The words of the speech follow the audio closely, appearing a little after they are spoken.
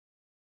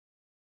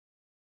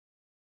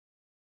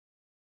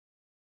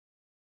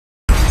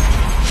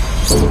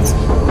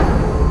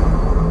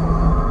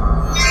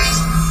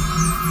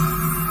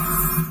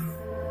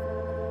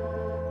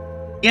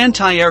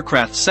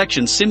Anti-aircraft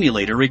section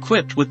simulator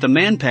equipped with the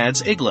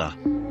MANPADS Igla.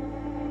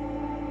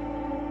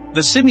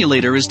 The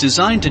simulator is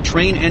designed to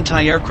train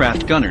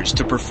anti-aircraft gunners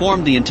to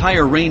perform the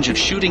entire range of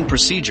shooting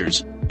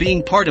procedures,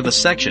 being part of a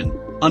section,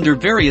 under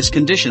various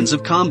conditions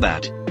of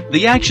combat.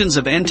 The actions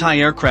of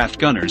anti-aircraft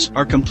gunners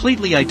are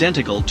completely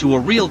identical to a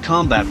real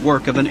combat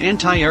work of an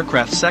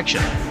anti-aircraft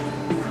section.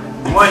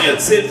 Внимание,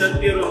 цель над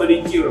первым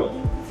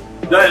ориентированием.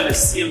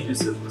 Дальность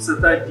 70,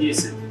 высота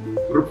 10.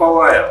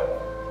 Групповая.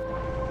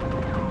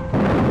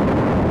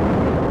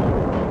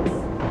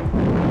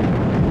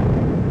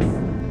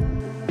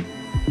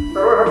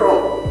 Второй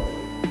готов.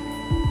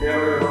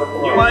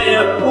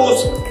 Внимание,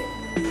 пуск.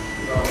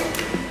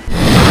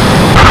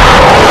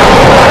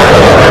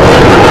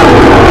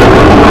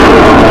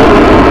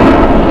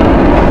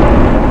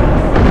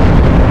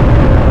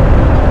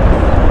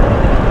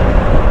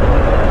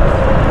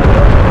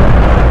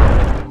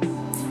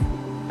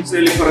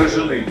 Цели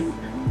поражены.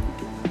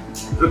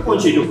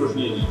 Закончить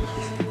упражнение.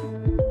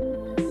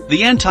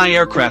 The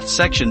anti-aircraft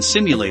section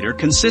simulator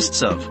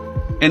consists of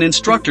an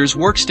instructor's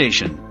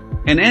workstation,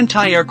 an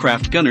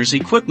anti-aircraft gunner's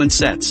equipment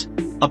sets,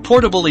 a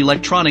portable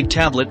electronic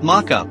tablet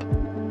mock-up.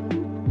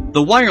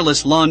 The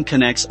wireless LAN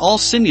connects all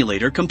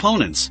simulator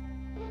components.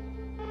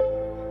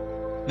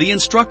 The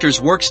instructor's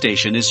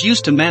workstation is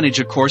used to manage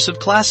a course of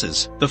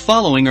classes. The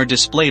following are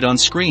displayed on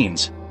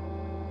screens.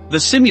 The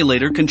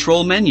simulator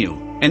control menu,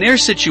 an air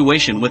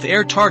situation with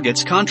air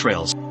targets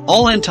contrails,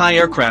 all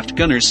anti-aircraft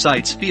gunners'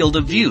 sights field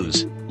of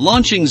views,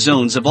 launching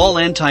zones of all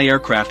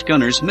anti-aircraft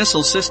gunners'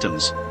 missile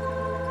systems.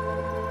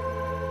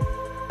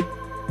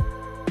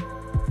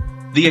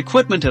 The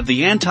equipment of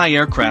the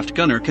anti-aircraft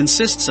gunner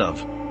consists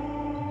of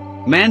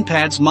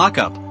MANPADS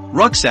mock-up,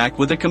 rucksack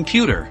with a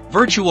computer,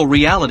 virtual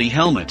reality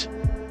helmet.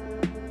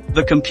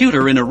 The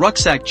computer in a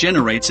rucksack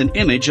generates an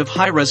image of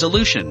high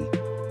resolution.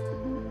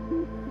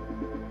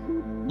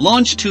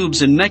 Launch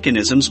tubes and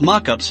mechanisms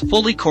mock-ups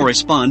fully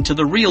correspond to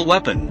the real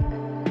weapon.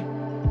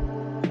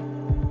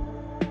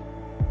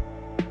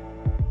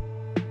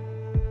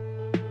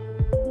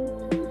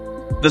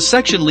 The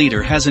section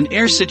leader has an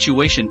air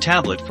situation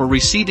tablet for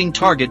receiving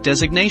target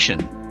designation.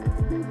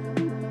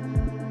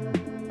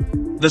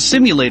 The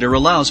simulator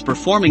allows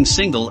performing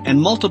single and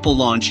multiple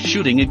launch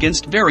shooting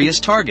against various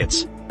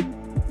targets.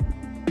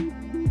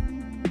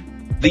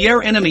 The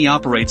air enemy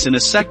operates in a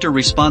sector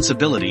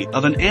responsibility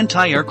of an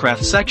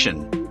anti-aircraft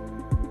section.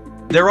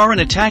 There are an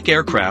attack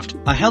aircraft,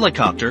 a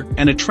helicopter,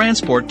 and a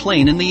transport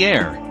plane in the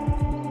air.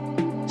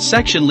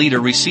 Section leader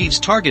receives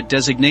target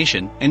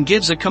designation and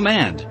gives a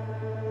command.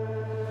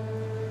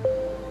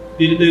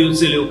 Передаю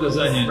цели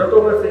указания.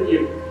 Готовность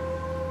 1.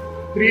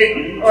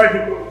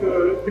 Азимут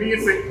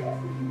 30,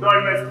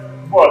 дальность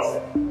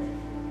 20.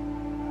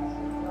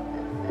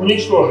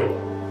 Уничтожить.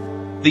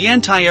 The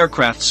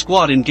anti-aircraft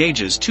squad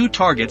engages two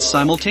targets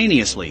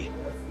simultaneously.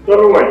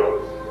 Второй.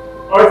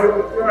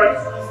 Азимут 5,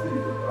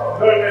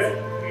 дальность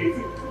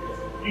 30.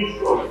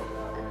 Уничтожить.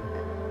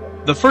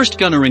 The first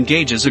gunner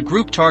engages a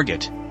group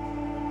target.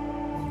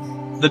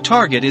 The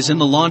target is in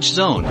the launch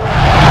zone.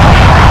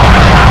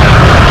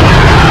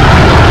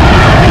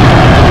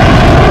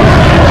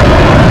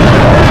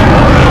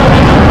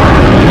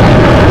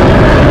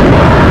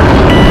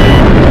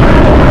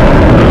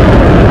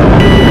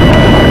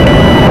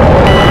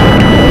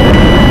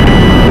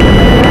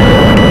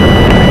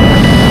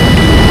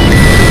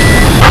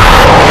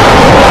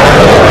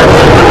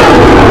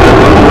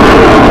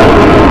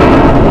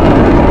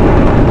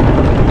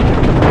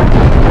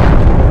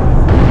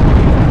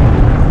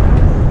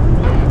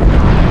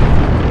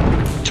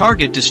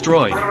 Target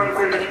destroyed.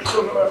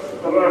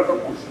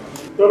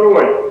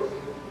 Второй.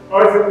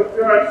 Азимут 5,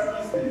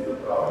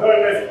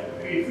 дальность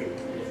 30.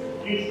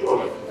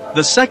 Уничтожить.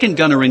 The second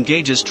gunner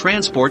engages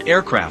transport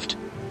aircraft.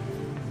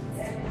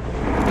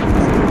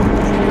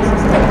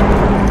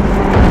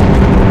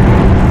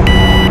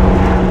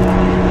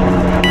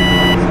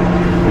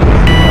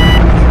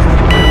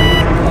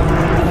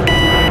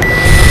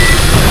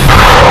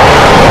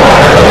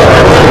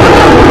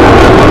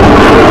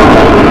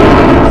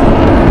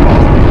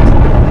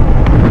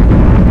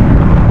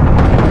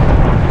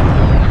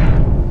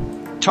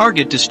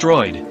 Target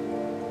destroyed.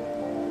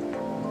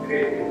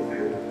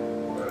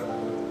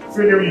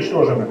 Цели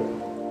уничтожены.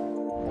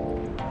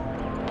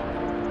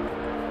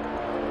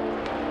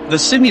 The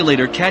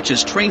simulator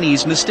catches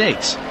trainees'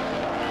 mistakes.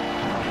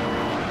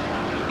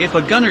 If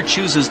a gunner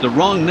chooses the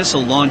wrong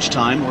missile launch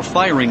time or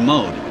firing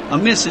mode, a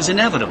miss is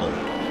inevitable.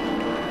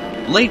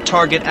 Late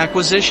target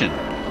acquisition.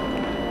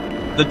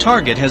 The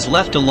target has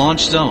left a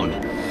launch zone.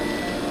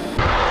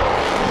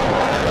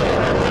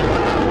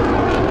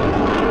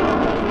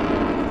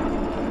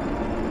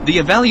 The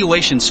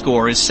evaluation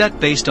score is set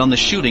based on the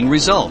shooting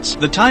results.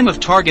 The time of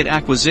target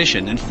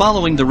acquisition and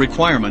following the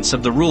requirements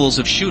of the rules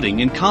of shooting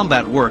in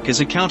combat work is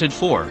accounted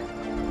for.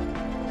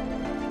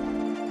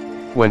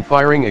 When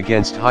firing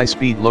against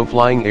high-speed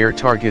low-flying air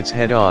targets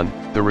head-on,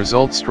 the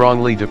result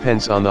strongly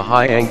depends on the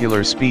high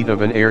angular speed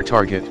of an air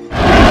target.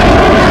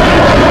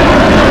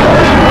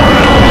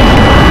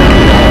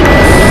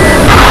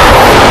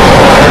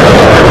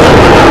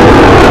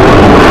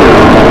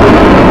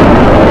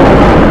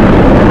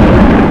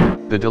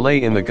 the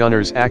delay in the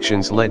gunner's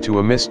actions led to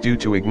a miss due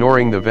to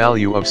ignoring the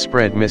value of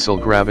spread missile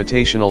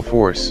gravitational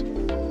force.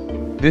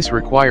 This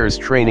requires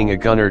training a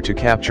gunner to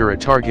capture a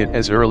target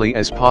as early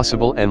as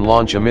possible and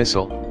launch a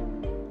missile.